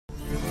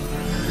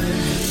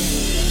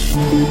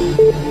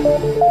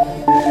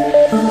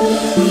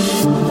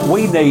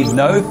We need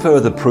no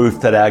further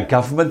proof that our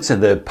governments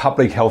and the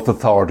public health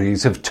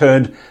authorities have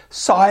turned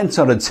science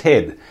on its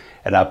head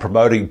and are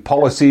promoting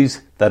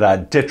policies that are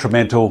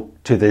detrimental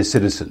to their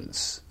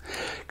citizens.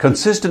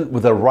 Consistent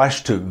with a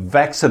rush to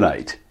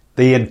vaccinate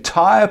the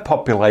entire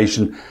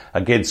population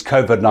against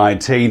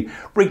COVID-19,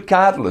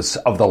 regardless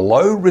of the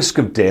low risk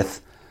of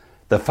death,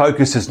 the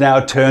focus has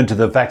now turned to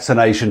the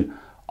vaccination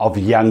of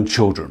young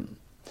children.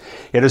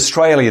 In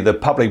Australia, the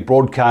Public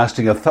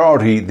Broadcasting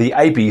Authority, the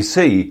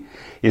ABC,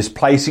 is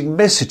placing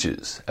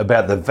messages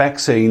about the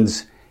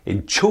vaccines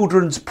in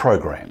children's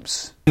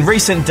programs. In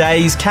recent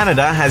days,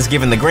 Canada has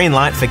given the green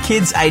light for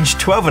kids aged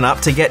 12 and up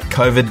to get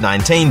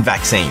COVID-19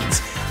 vaccines.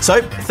 So,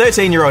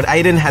 13-year-old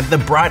Aiden had the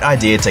bright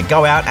idea to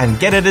go out and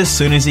get it as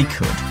soon as he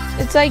could.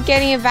 It's like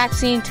getting a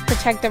vaccine to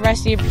protect the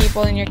rest of your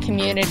people in your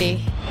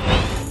community.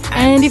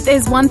 And if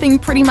there's one thing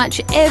pretty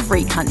much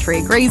every country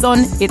agrees on,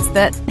 it's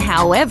that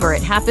however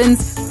it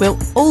happens, we'll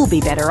all be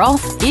better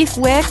off if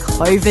we're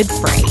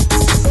COVID-free.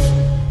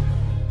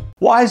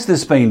 Why has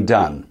this been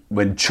done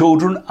when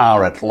children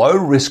are at low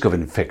risk of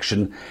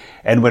infection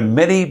and when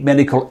many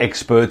medical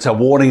experts are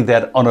warning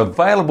that on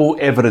available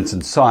evidence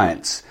and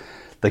science,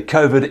 the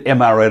COVID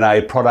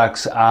mRNA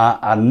products are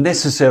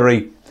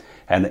unnecessary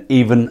and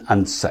even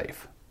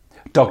unsafe?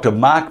 Dr.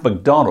 Mark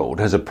McDonald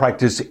has a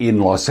practice in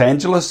Los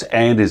Angeles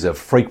and is a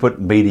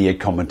frequent media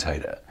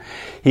commentator.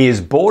 He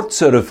is board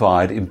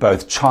certified in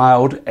both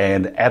child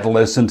and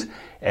adolescent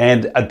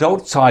and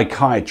adult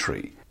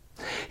psychiatry.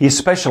 He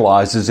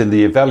specialises in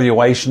the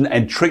evaluation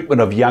and treatment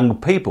of young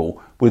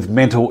people with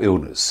mental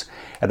illness,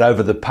 and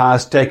over the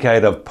past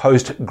decade of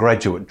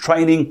postgraduate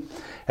training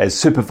has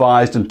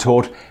supervised and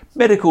taught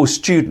medical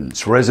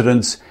students,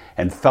 residents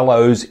and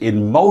fellows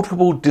in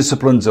multiple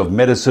disciplines of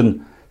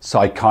medicine,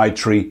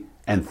 psychiatry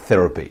and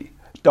therapy.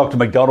 Dr.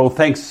 McDonald,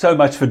 thanks so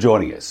much for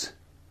joining us.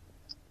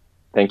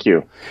 Thank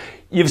you.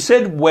 You've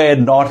said we're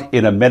not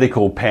in a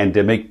medical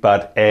pandemic,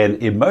 but an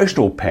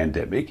emotional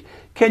pandemic.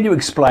 Can you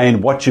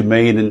explain what you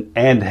mean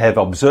and have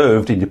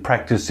observed in your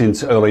practice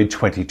since early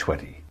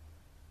 2020?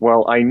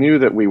 Well, I knew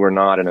that we were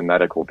not in a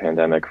medical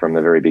pandemic from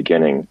the very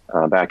beginning.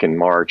 Back in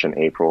March and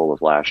April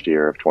of last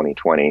year of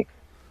 2020,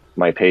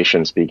 my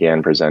patients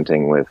began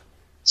presenting with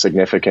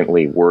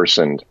significantly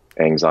worsened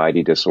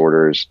anxiety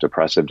disorders,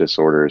 depressive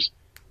disorders,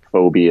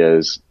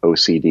 phobias,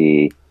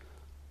 OCD.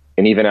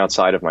 And even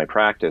outside of my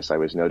practice, I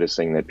was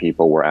noticing that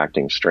people were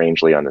acting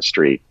strangely on the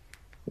street.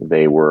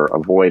 They were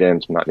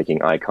avoidant, not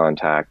making eye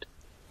contact,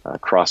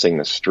 crossing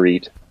the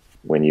street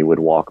when you would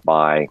walk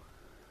by.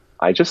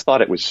 I just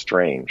thought it was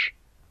strange.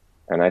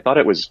 And I thought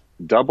it was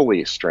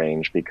doubly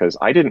strange because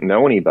I didn't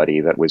know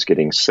anybody that was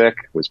getting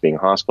sick, was being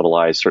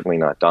hospitalized, certainly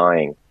not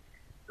dying,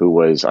 who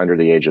was under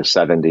the age of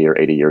 70 or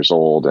 80 years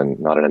old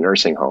and not in a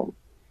nursing home.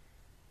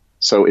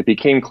 So it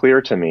became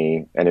clear to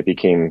me, and it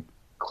became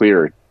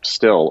clear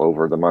still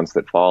over the months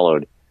that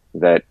followed,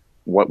 that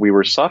what we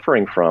were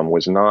suffering from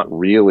was not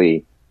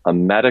really a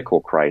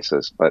medical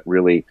crisis, but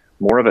really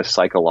more of a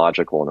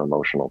psychological and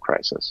emotional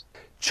crisis.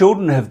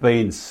 Children have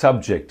been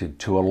subjected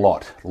to a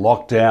lot.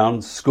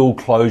 Lockdowns, school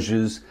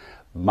closures,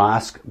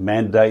 mask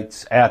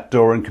mandates,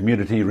 outdoor and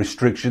community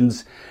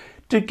restrictions.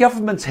 Do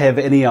governments have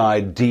any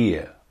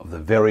idea of the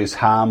various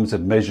harms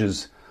and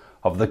measures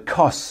of the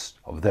costs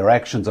of their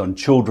actions on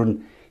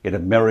children in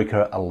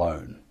America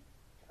alone?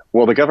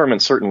 Well, the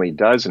government certainly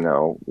does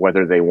know.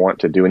 Whether they want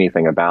to do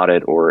anything about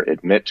it or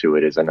admit to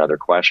it is another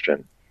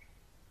question.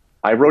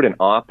 I wrote an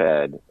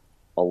op-ed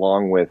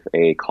along with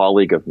a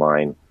colleague of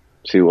mine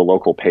to a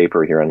local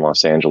paper here in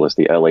Los Angeles,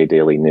 the LA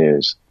Daily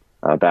News,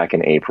 back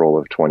in April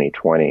of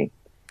 2020.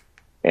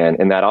 And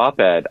in that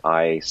op-ed,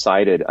 I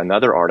cited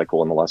another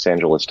article in the Los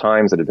Angeles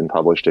Times that had been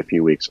published a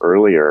few weeks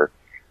earlier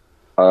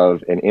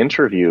of an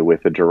interview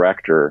with the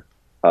director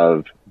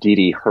of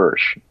Didi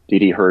Hirsch.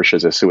 Didi Hirsch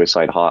is a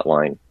suicide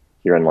hotline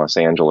here in Los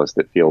Angeles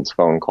that fields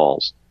phone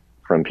calls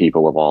from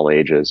people of all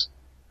ages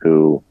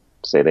who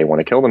say they want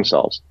to kill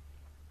themselves.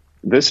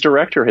 This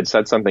director had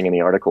said something in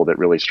the article that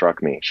really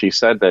struck me. She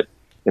said that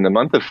in the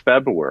month of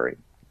February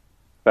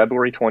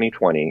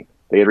 2020,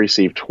 they had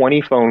received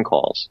 20 phone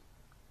calls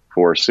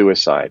for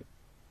suicide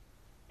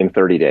in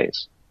 30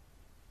 days.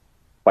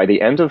 By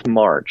the end of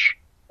March,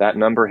 that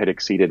number had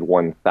exceeded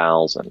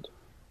 1,000.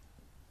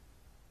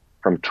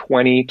 From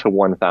 20 to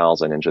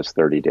 1,000 in just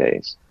 30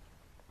 days.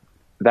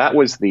 That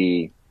was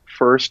the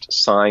first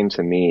sign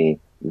to me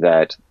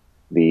that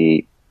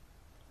the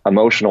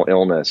emotional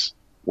illness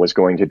was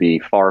going to be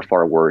far,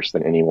 far worse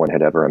than anyone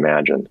had ever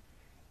imagined.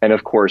 And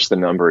of course, the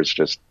numbers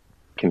just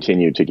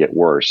continued to get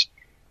worse.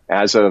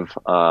 As of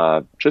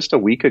just a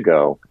week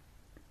ago,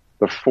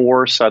 the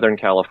 4 Southern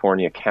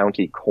California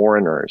county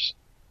coroners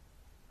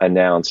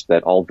announced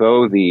that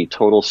although the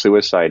total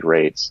suicide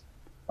rates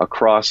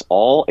across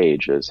all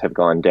ages have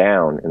gone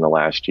down in the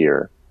last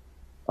year,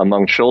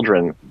 among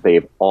children,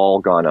 they've all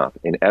gone up.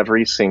 In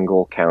every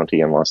single county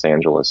in Los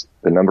Angeles,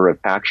 the number of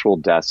actual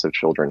deaths of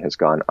children has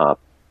gone up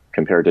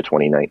compared to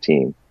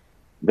 2019.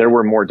 There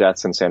were more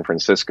deaths in San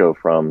Francisco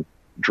from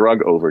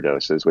drug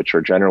overdoses, which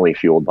are generally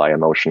fueled by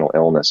emotional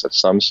illness of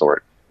some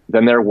sort,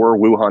 than there were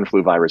Wuhan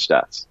flu virus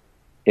deaths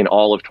in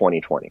all of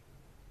 2020.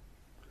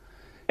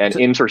 And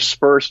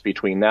interspersed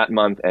between that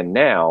month and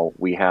now,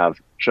 we have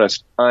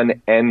just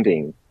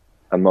unending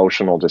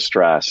emotional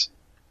distress,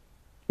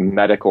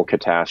 medical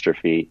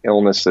catastrophe,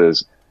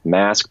 illnesses,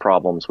 mask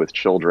problems with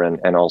children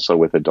and also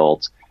with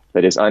adults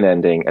that is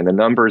unending. And the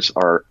numbers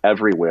are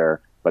everywhere,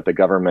 but the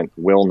government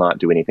will not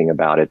do anything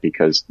about it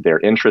because their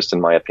interests,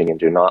 in my opinion,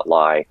 do not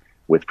lie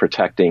with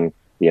protecting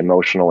the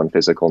emotional and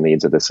physical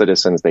needs of the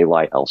citizens. They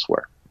lie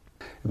elsewhere.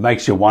 It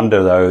makes you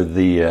wonder,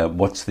 though,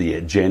 what's the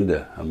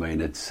agenda? I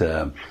mean,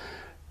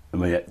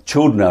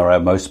 children are our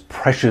most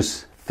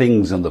precious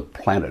things on the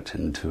planet,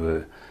 and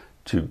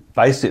to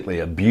basically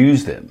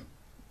abuse them,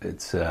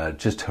 it's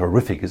just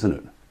horrific, isn't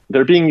it?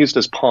 They're being used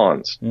as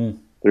pawns.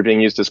 They're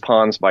being used as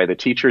pawns by the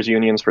teachers'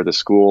 unions for the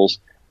schools,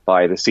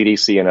 by the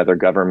CDC and other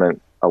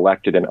government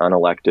elected and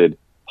unelected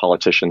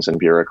politicians and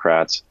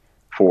bureaucrats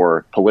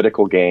for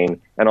political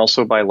gain, and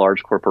also by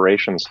large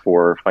corporations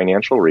for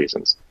financial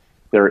reasons.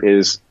 There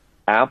is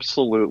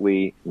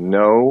absolutely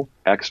no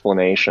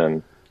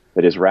explanation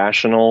that is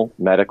rational,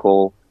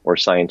 medical, or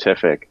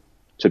scientific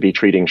to be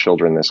treating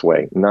children this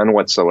way. None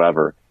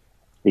whatsoever.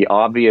 The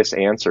obvious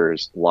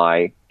answers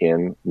lie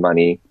in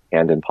money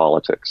and in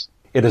politics.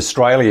 In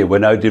Australia, we're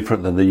no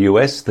different than the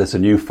US. There's a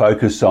new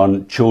focus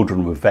on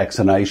children with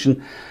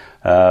vaccination.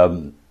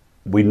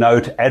 We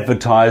note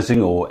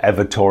advertising or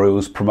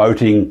advertorials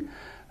promoting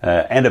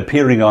and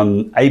appearing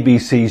on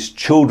ABC's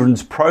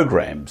children's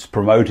programs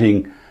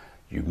promoting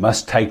you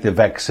must take the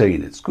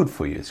vaccine. It's good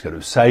for you. It's going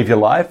to save your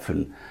life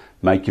and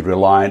make you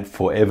reliant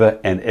forever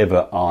and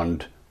ever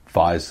on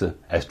Pfizer,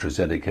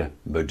 AstraZeneca,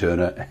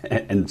 Moderna,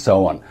 and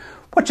so on.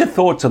 What's your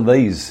thoughts on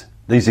these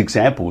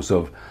examples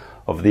of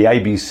the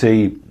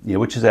ABC,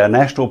 which is our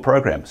national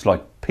program? It's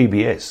like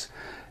PBS,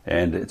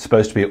 and it's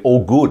supposed to be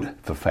all good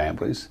for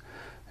families,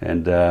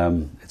 and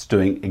it's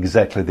doing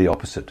exactly the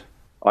opposite.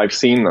 I've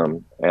seen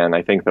them, and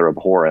I think they're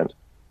abhorrent.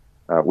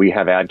 We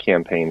have ad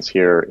campaigns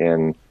here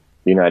in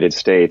the United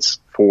States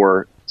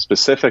for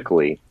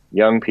specifically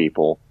young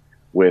people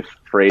with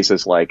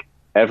phrases like,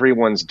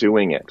 everyone's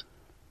doing it,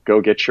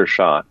 go get your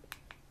shot.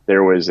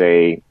 There was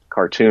a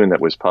cartoon that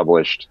was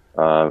published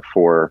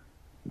for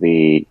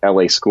the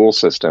LA school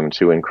system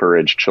to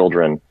encourage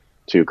children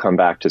to come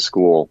back to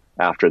school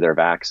after their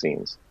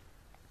vaccines.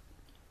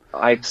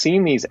 I've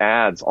seen these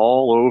ads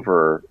all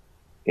over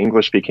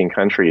English-speaking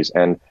countries,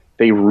 and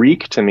they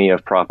reek to me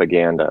of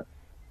propaganda.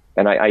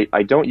 And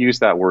I don't use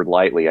that word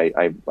lightly.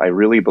 I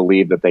really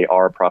believe that they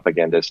are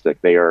propagandistic.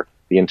 They are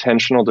the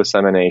intentional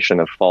dissemination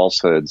of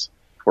falsehoods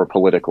for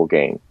political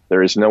gain.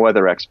 There is no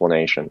other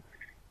explanation.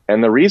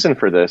 And the reason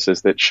for this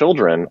is that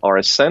children are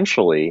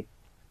essentially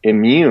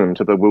immune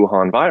to the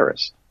Wuhan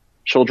virus.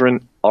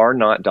 Children are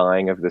not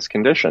dying of this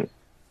condition.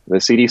 The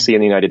CDC in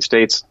the United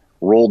States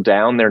rolled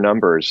down their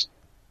numbers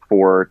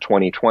for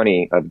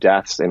 2020 of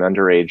deaths in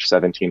underage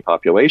 17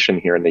 population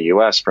here in the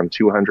U.S. from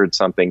 200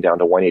 something down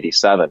to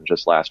 187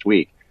 just last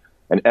week.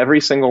 And every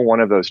single one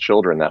of those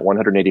children, that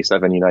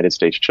 187 United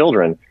States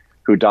children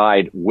who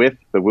died with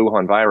the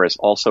Wuhan virus,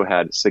 also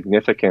had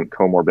significant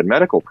comorbid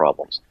medical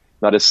problems.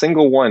 Not a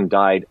single one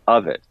died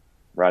of it,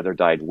 rather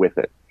died with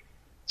it.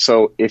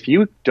 So if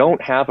you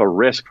don't have a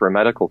risk for a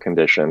medical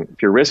condition,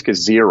 if your risk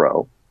is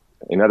zero,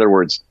 in other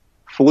words,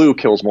 flu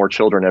kills more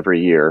children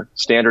every year,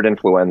 standard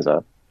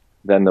influenza,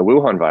 than the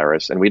Wuhan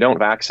virus, and we don't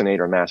vaccinate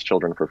or mask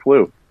children for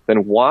flu, then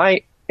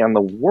why in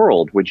the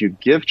world would you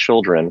give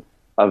children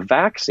a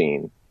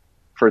vaccine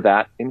for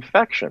that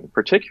infection,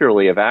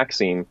 particularly a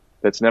vaccine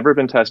that's never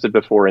been tested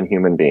before in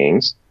human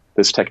beings?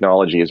 This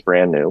technology is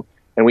brand new,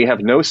 and we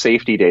have no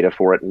safety data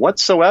for it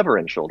whatsoever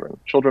in children.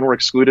 Children were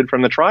excluded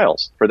from the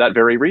trials for that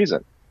very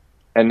reason.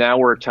 And now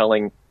we're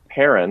telling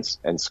parents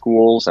and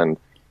schools and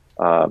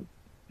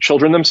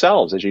children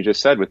themselves, as you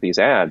just said with these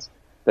ads,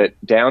 that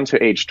down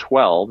to age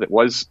 12, it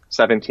was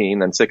 17,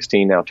 then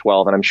 16, now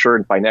 12, and I'm sure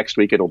by next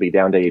week it'll be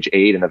down to age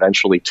 8 and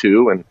eventually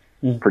 2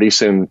 and pretty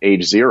soon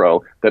age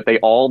 0, that they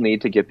all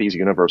need to get these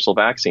universal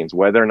vaccines.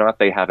 Whether or not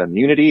they have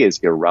immunity is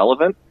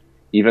irrelevant,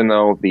 even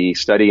though the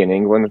study in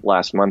England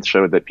last month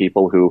showed that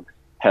people who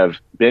have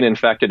been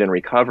infected and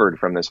recovered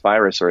from this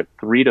virus are at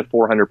 300 to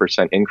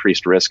 400%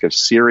 increased risk of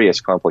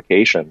serious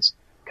complications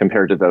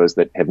compared to those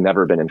that have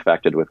never been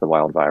infected with the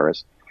wild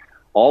virus.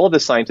 All of the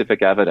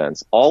scientific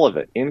evidence, all of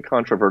it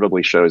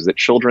incontrovertibly shows that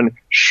children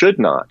should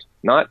not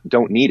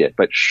don't need it,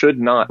 but should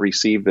not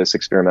receive this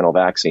experimental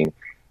vaccine.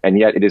 And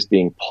yet it is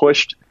being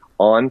pushed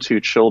onto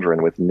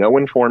children with no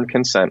informed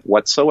consent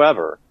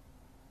whatsoever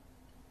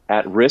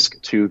at risk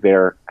to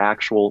their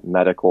actual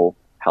medical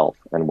health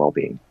and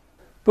well-being.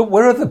 But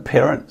where are the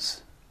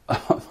parents?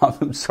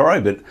 I'm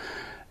sorry, but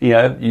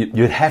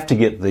you'd have to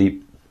get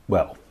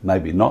well,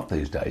 maybe not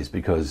these days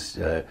because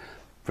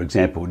for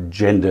example,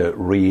 gender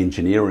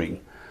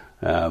re-engineering.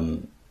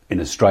 In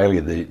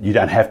Australia, you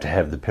don't have to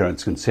have the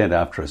parents' consent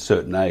after a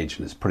certain age,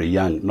 and it's pretty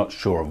young, not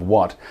sure of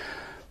what.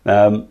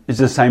 It's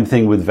the same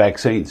thing with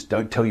vaccines.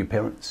 Don't tell your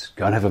parents.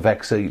 Go and have a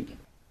vaccine.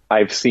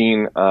 I've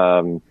seen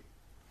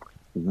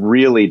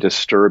really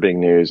disturbing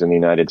news in the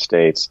United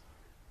States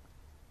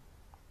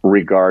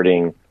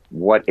regarding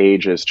what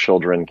ages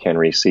children can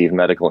receive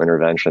medical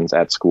interventions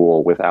at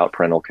school without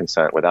parental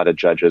consent, without a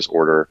judge's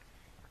order,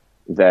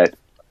 that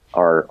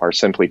are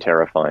simply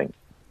terrifying.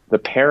 The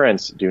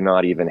parents do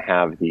not even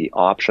have the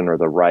option or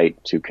the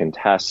right to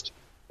contest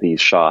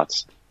these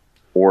shots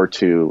or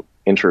to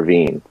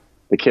intervene.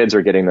 The kids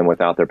are getting them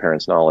without their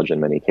parents' knowledge in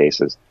many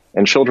cases.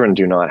 And children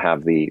do not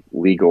have the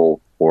legal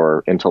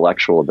or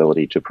intellectual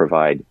ability to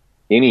provide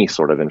any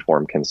sort of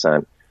informed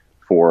consent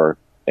for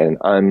an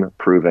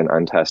unproven,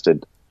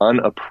 untested,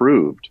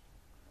 unapproved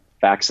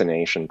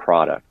vaccination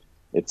product.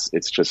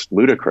 It's just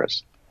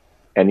ludicrous.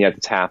 And yet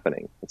it's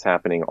happening. It's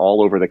happening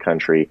all over the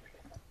country.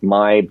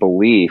 My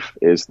belief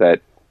is that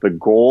the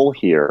goal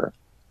here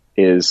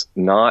is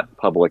not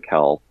public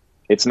health.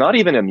 It's not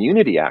even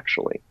immunity,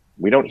 actually.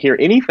 We don't hear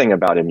anything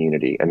about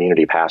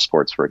immunity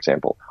passports, for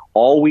example.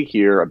 All we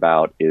hear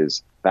about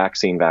is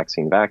vaccine,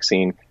 vaccine,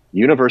 vaccine,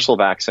 universal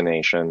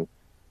vaccination,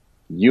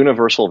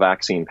 universal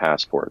vaccine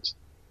passports.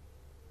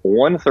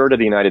 1/3 of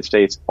the United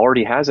States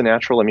already has a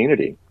natural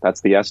immunity.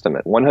 That's the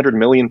estimate. 100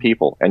 million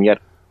people. And yet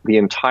the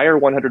entire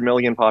 100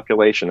 million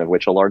population, of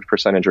which a large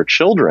percentage are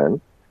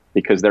children,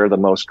 because they're the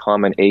most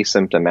common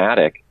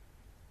asymptomatic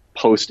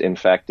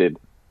post-infected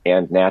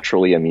and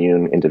naturally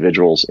immune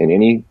individuals in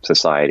any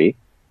society,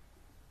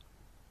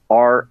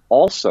 are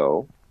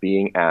also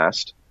being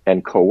asked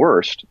and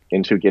coerced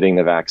into getting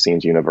the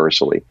vaccines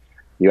universally.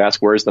 You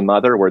ask, where's the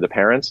mother? Where are the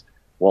parents?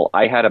 Well,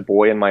 I had a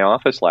boy in my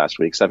office last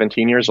week,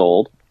 17 years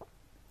old,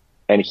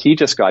 and he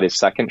just got his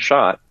second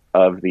shot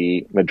of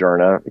the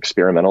Moderna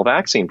experimental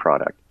vaccine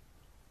product.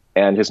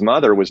 And his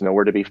mother was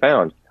nowhere to be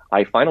found.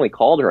 I finally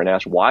called her and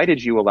asked, why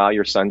did you allow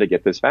your son to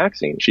get this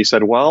vaccine? She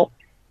said, well,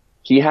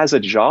 he has a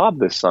job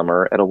this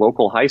summer at a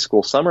local high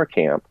school summer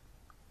camp.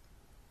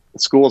 The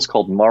school is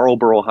called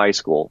Marlboro High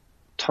School.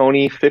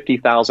 Tony,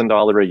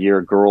 $50,000 a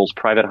year girls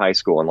private high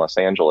school in Los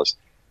Angeles.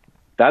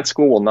 That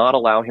school will not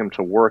allow him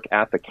to work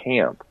at the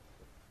camp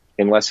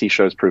unless he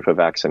shows proof of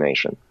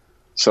vaccination.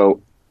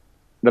 So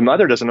the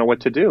mother doesn't know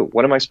what to do.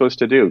 What am I supposed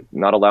to do?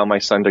 Not allow my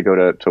son to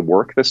go to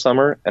work this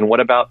summer? And what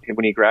about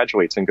when he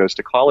graduates and goes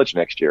to college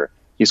next year?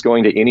 He's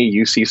going to any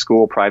UC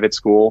school, private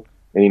school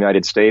in the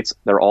United States.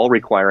 They're all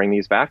requiring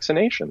these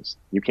vaccinations.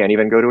 You can't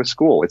even go to a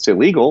school. It's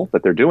illegal,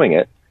 but they're doing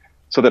it.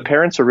 So the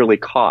parents are really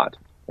caught,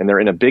 and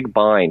they're in a big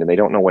bind, and they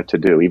don't know what to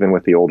do, even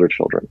with the older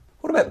children.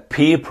 What about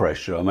peer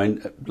pressure? I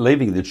mean,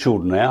 leaving the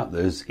children out,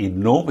 there's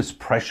enormous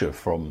pressure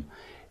from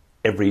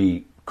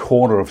every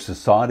corner of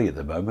society at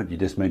the moment. You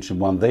just mentioned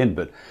one then,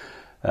 but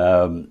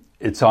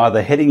it's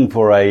either heading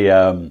for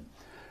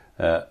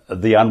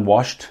the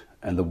unwashed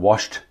and the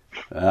washed,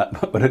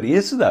 but it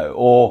is though,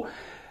 or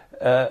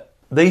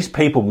these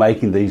people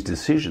making these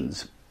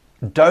decisions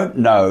don't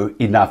know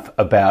enough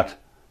about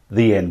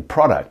the end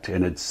product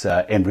and its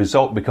end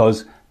result,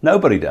 because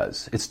nobody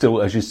does. It's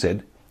still, as you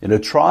said, in a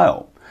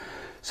trial.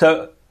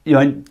 So, you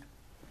know,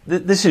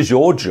 this is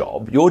your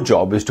job. Your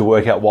job is to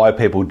work out why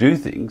people do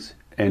things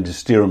and to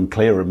steer them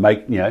clear and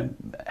make,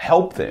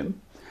 help them.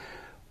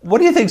 What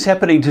do you think is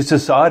happening to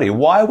society?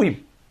 Why are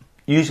we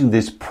using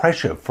this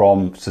pressure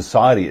from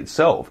society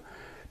itself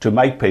to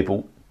make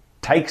people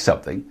take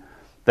something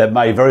that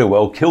may very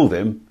well kill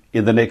them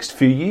in the next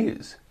few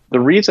years? The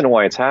reason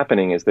why it's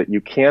happening is that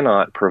you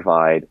cannot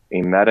provide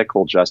a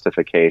medical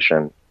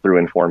justification through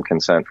informed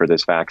consent for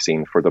this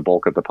vaccine for the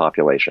bulk of the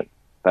population.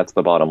 That's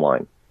the bottom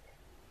line.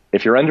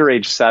 If you're under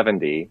age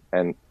 70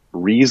 and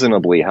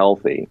reasonably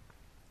healthy,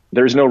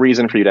 there's no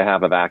reason for you to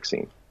have a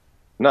vaccine.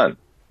 None.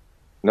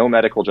 No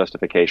medical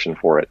justification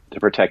for it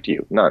to protect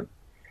you. None.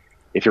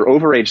 If you're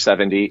over age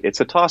 70, it's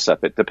a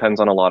toss-up. It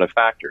depends on a lot of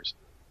factors.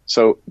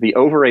 So the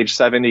over age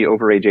 70,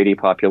 over age 80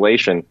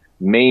 population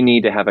may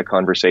need to have a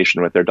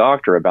conversation with their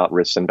doctor about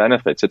risks and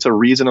benefits. It's a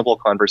reasonable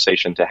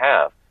conversation to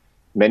have.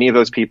 Many of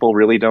those people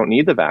really don't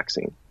need the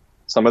vaccine.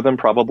 Some of them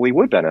probably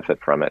would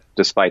benefit from it,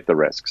 despite the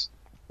risks.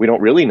 We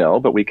don't really know,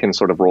 but we can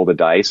sort of roll the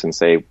dice and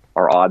say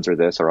our odds are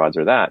this, our odds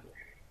are that.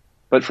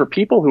 But for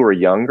people who are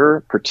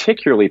younger,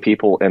 particularly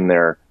people in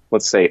their,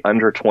 let's say,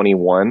 under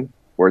 21,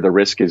 where the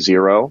risk is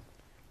 0,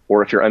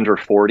 or if you're under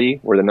 40,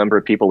 where the number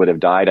of people that have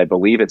died, I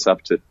believe it's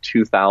up to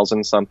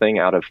 2,000 something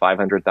out of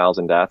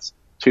 500,000 deaths,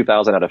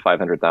 2,000 out of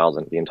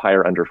 500,000, the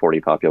entire under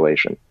 40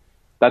 population.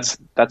 That's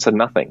a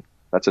nothing.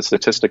 That's a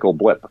statistical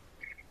blip.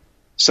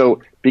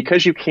 So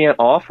because you can't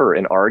offer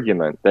an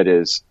argument that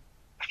is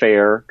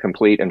fair,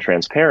 complete, and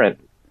transparent,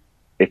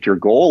 if your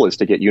goal is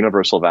to get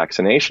universal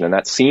vaccination, and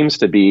that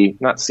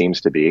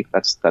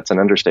that's an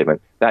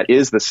understatement, that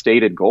is the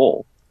stated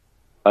goal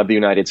of the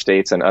United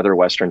States and other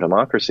Western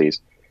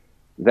democracies,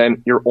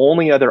 then your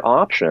only other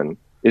option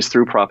is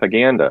through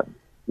propaganda,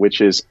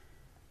 which is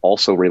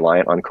also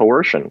reliant on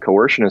coercion.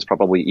 Coercion is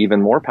probably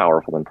even more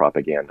powerful than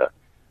propaganda.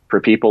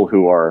 For people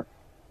who are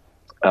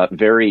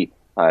very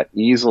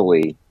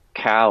easily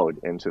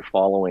cowed into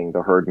following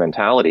the herd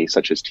mentality,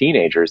 such as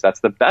teenagers, that's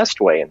the best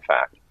way, in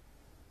fact.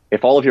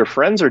 If all of your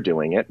friends are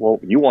doing it, well,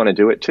 you want to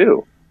do it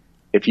too.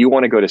 if you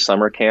want to go to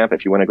summer camp,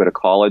 if you want to go to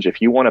college,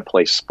 if you want to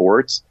play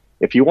sports,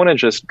 if you want to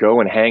just go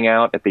and hang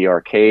out at the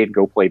arcade,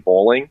 go play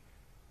bowling,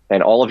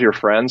 and all of your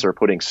friends are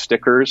putting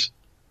stickers,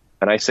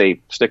 and I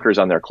say stickers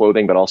on their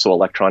clothing, but also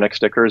electronic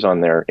stickers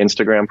on their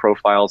Instagram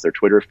profiles, their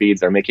Twitter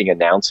feeds, they're making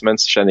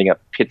announcements, sending up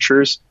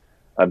pictures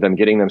of them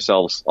getting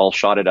themselves all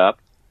shotted up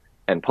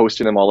and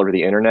posting them all over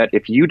the internet.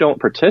 If you don't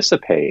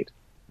participate,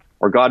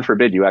 or God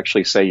forbid, you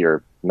actually say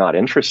you're not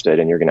interested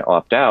and you're going to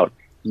opt out,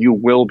 you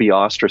will be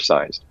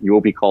ostracized. You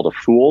will be called a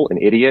fool, an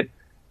idiot.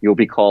 You'll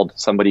be called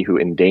somebody who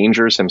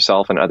endangers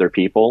himself and other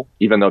people,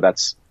 even though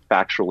that's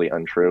factually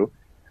untrue.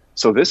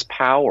 So this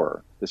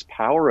power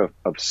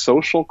of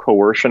social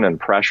coercion and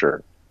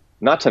pressure,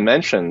 not to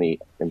mention the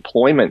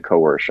employment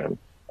coercion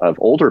of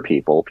older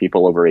people,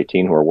 people over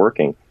 18 who are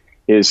working,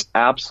 is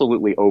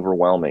absolutely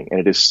overwhelming.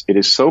 And it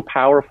is so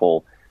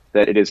powerful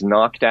that it has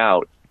knocked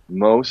out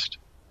most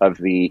of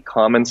the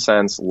common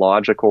sense,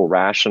 logical,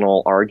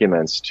 rational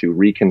arguments to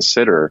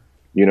reconsider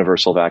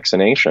universal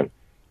vaccination.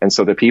 And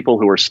so the people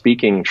who are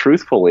speaking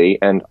truthfully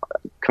and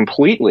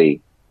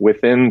completely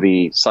within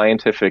the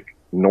scientific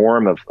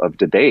norm of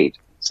debate,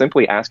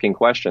 simply asking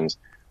questions,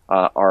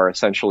 are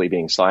essentially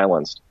being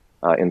silenced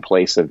in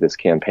place of this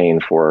campaign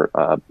for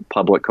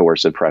public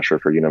coercive pressure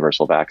for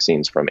universal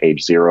vaccines from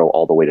age 0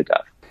 all the way to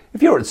death.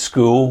 If you're at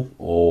school,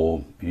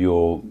 or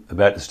you're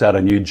about to start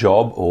a new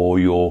job, or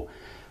you're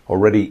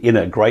already in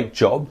a great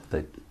job,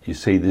 that you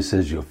see this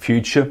as your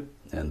future,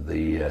 and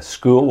the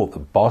school or the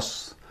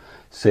boss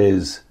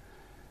says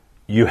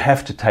you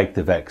have to take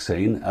the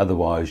vaccine,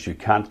 otherwise you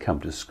can't come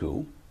to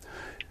school,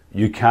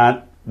 you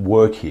can't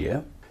work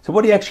here. So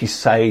what do you actually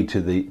say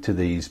to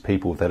these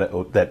people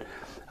that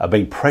are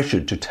being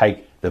pressured to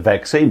take the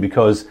vaccine,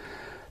 because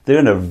they're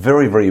in a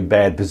very, very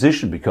bad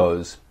position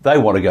because they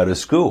want to go to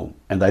school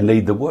and they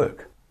need the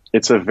work?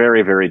 It's a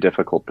very, very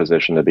difficult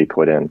position to be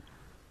put in.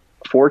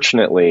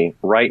 Fortunately,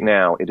 right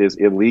now, it is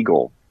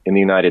illegal in the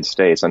United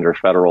States under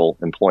federal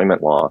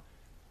employment law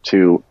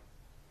to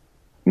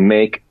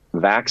make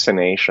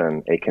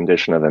vaccination a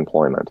condition of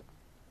employment.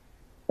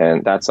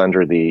 And that's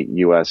under the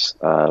U.S.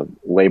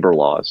 labor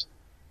laws.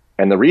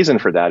 And the reason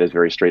for that is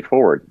very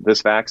straightforward.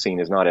 This vaccine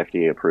is not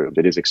FDA approved.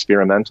 It is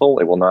experimental.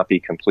 It will not be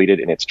completed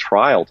in its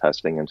trial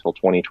testing until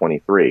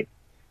 2023. It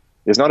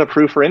is not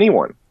approved for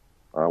anyone.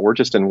 We're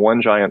just in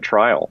one giant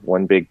trial,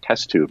 one big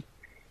test tube.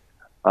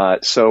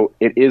 So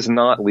it is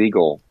not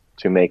legal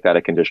to make that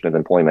a condition of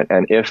employment.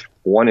 And if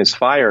one is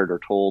fired or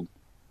told,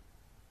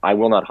 I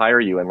will not hire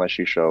you unless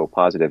you show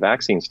positive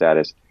vaccine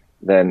status,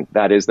 then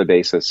that is the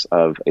basis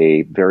of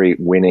a very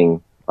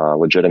winning,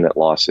 legitimate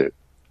lawsuit.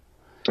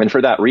 And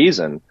for that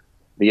reason,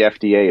 the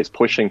FDA is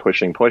pushing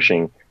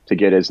to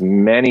get as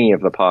many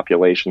of the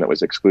population that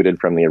was excluded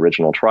from the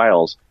original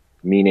trials,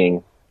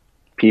 meaning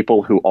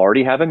people who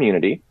already have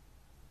immunity,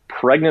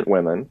 pregnant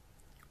women,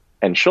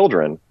 and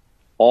children,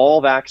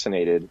 all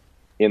vaccinated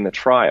in the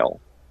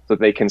trial, so that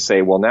they can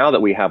say, well, now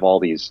that we have all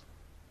these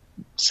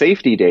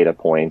safety data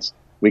points,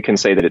 we can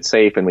say that it's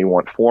safe, and we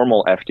want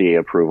formal FDA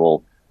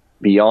approval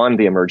beyond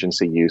the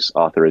emergency use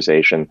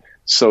authorization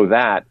so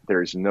that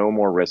there's no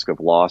more risk of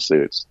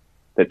lawsuits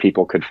that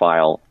people could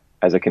file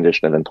as a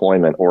condition of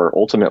employment, or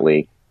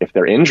ultimately, if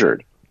they're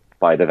injured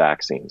by the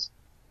vaccines.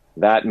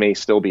 That may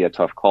still be a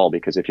tough call,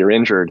 because if you're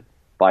injured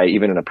by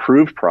even an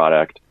approved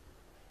product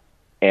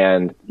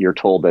and you're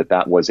told that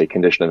that was a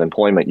condition of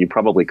employment, you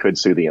probably could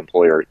sue the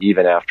employer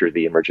even after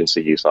the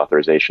emergency use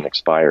authorization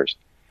expires.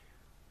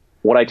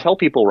 What I tell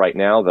people right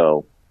now,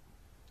 though,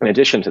 in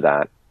addition to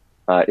that,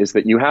 is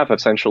that you have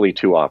essentially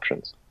two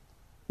options.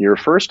 Your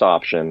first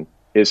option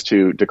is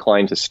to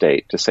decline to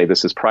state, to say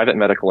this is private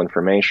medical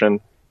information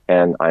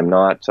and I'm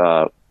not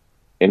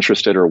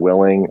interested or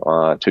willing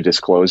to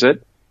disclose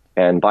it.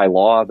 And by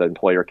law, the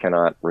employer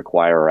cannot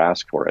require or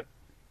ask for it.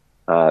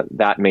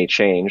 That may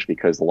change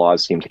because the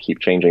laws seem to keep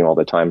changing all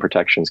the time.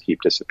 Protections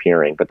keep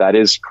disappearing, but that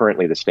is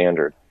currently the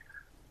standard.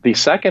 The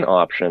second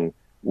option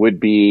would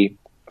be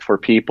for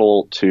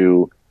people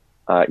to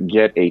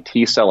get a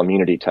T-cell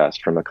immunity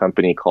test from a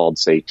company called,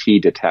 say,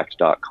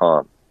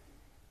 tdetect.com.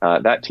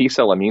 That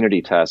T-cell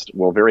immunity test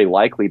will very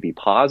likely be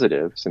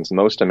positive, since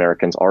most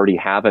Americans already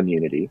have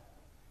immunity.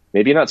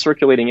 Maybe not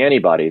circulating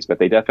antibodies, but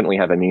they definitely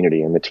have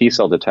immunity. And the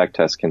T-cell detect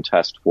test can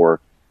test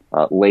for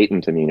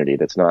latent immunity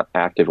that's not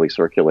actively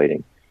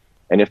circulating.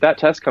 And if that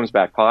test comes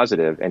back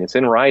positive, and it's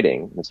in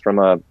writing, it's from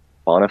a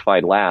bona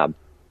fide lab,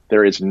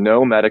 there is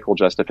no medical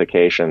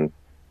justification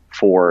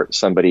for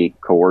somebody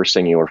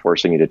coercing you or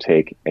forcing you to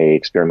take a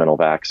experimental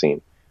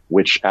vaccine,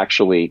 which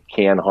actually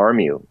can harm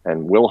you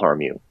and will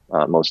harm you,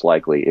 most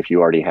likely, if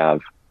you already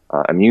have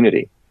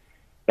immunity.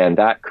 And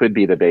that could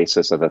be the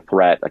basis of a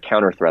threat, a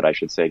counter threat, I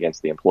should say,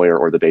 against the employer,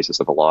 or the basis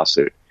of a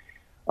lawsuit.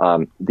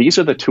 These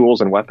are the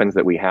tools and weapons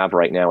that we have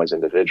right now as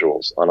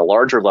individuals. On a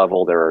larger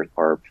level, there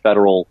are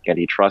federal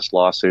antitrust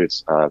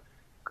lawsuits,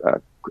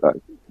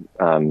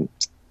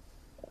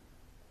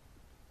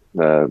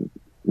 the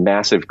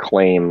massive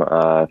claim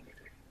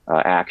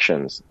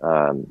actions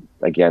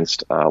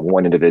against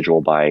one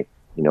individual by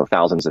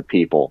thousands of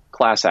people.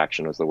 Class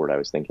action was the word I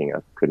was thinking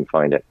of. Couldn't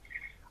find it.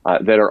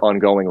 that are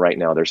ongoing right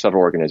now. There's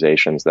several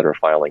organizations that are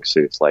filing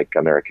suits, like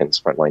Americans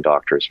Frontline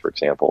Doctors, for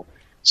example.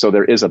 So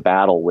there is a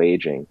battle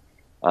waging,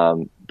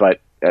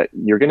 but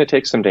you're going to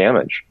take some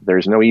damage.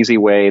 There's no easy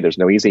way. There's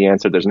no easy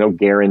answer. There's no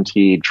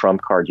guaranteed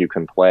trump card you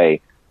can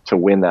play to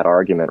win that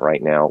argument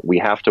right now. We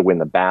have to win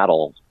the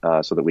battle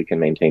so that we can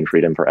maintain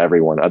freedom for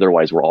everyone.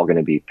 Otherwise, we're all going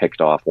to be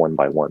picked off one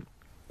by one.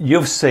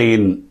 You've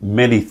seen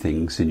many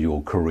things in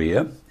your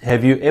career.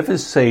 Have you ever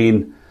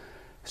seen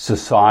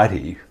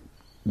society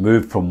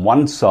move from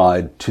one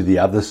side to the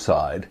other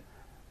side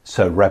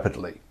so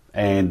rapidly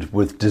and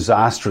with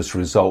disastrous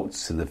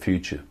results in the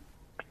future?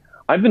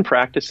 I've been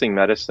practicing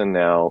medicine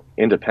now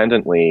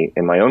independently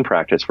in my own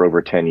practice for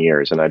over 10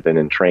 years, and I've been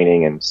in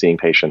training and seeing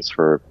patients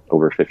for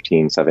over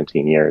 15,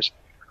 17 years.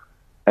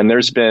 And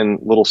there's been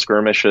little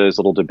skirmishes,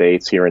 little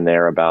debates here and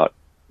there about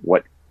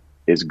what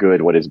is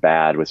good, what is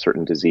bad with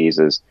certain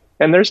diseases.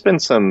 And there's been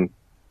some,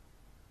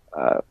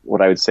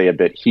 what I would say, a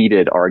bit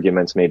heated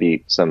arguments,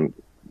 maybe some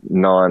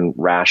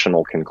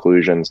non-rational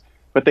conclusions,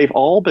 but they've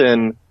all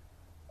been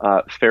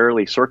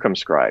fairly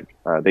circumscribed.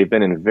 They've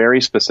been in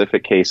very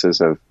specific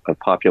cases of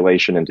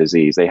population and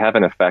disease. They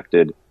haven't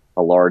affected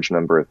a large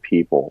number of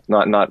people,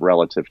 not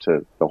relative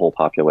to the whole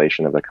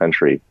population of the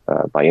country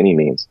by any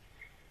means.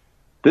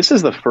 This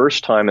is the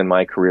first time in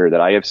my career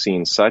that I have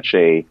seen such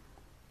a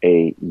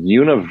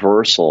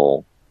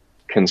universal,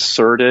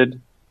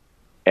 concerted,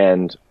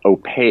 and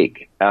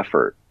opaque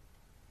effort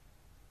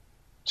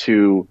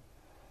to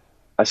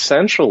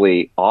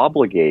essentially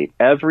obligate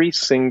every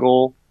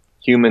single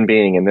human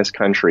being in this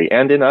country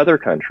and in other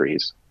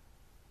countries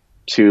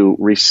to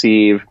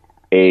receive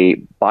a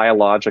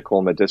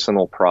biological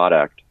medicinal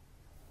product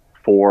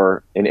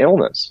for an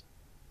illness.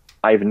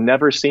 I've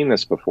never seen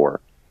this before.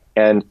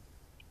 And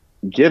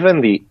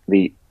given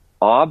the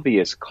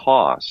obvious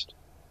cost,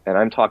 and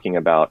I'm talking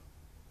about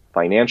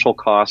financial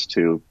cost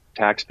to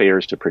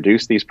taxpayers to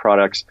produce these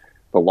products,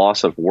 the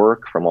loss of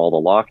work from all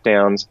the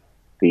lockdowns,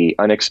 the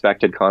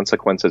unexpected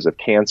consequences of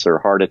cancer,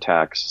 heart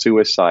attacks,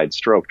 suicide,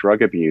 stroke,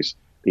 drug abuse,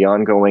 the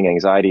ongoing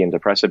anxiety and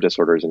depressive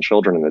disorders in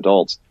children and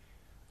adults,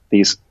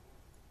 these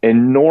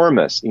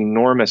enormous,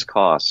 enormous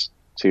costs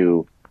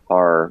to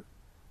our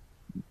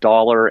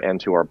dollar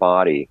and to our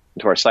body,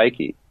 to our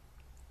psyche,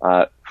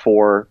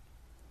 for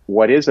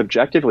what is,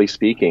 objectively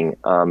speaking,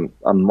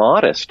 a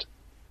modest,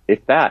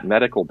 if that,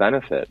 medical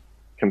benefit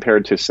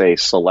compared to, say,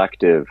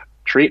 selective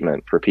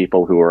treatment for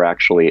people who are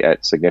actually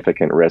at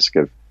significant risk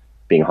of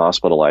being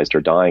hospitalized or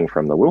dying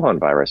from the Wuhan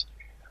virus.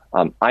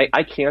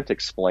 I can't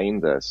explain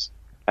this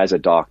as a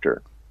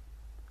doctor.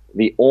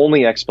 The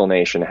only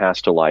explanation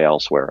has to lie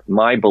elsewhere.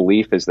 My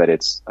belief is that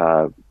it's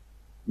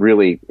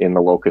really in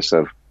the locus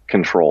of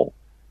control,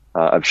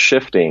 of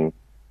shifting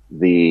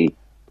the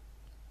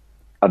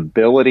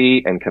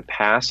ability and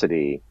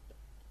capacity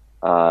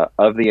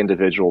of the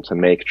individual to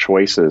make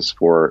choices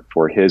for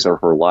his or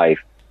her life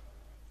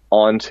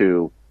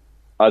onto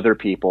other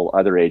people,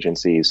 other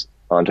agencies,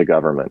 onto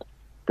government.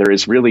 There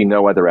is really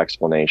no other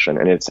explanation.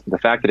 And it's the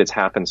fact that it's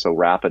happened so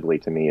rapidly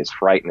to me is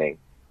frightening.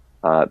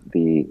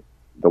 The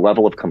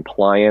level of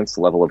compliance,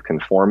 level of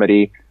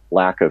conformity,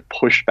 lack of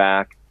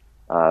pushback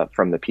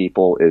from the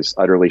people is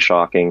utterly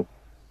shocking.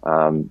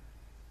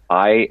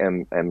 I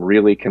am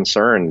really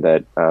concerned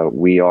that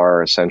we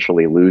are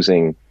essentially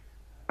losing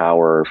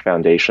our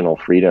foundational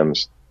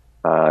freedoms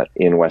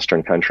in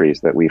Western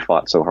countries that we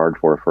fought so hard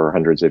for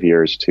hundreds of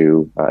years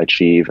to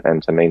achieve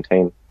and to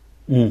maintain.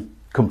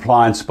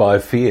 Compliance by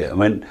fear. I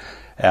mean,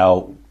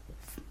 our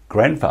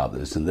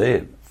grandfathers and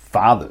their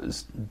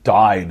fathers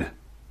died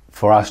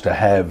for us to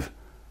have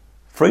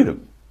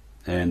freedom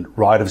and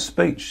right of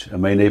speech. I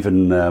mean,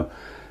 even the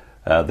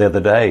other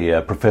day,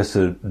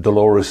 Professor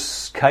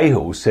Dolores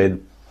Cahill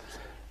said,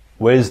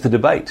 where's the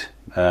debate?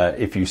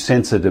 If you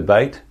censor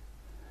debate,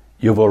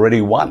 you've already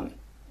won.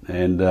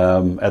 And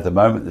at the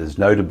moment, there's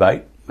no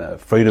debate.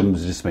 Freedom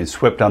has just been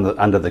swept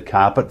under the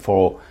carpet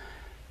for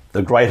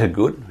the greater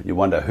good. You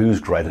wonder who's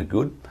greater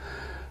good.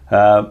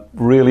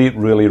 Really,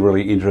 really,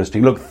 really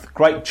interesting. Look,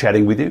 great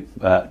chatting with you.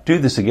 Do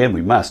this again,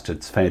 we must.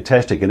 It's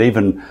fantastic. And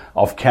even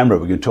off camera,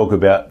 we can talk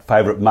about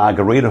favourite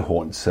margarita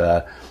haunts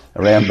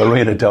around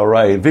Marina Del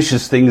Rey.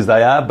 Vicious things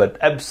they are, but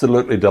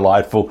absolutely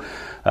delightful.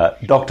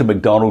 Dr.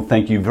 McDonald,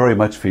 thank you very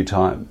much for your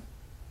time.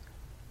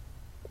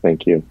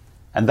 Thank you.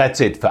 And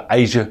that's it for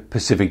Asia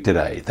Pacific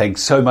Today.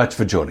 Thanks so much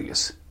for joining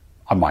us.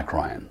 I'm Mike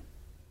Ryan.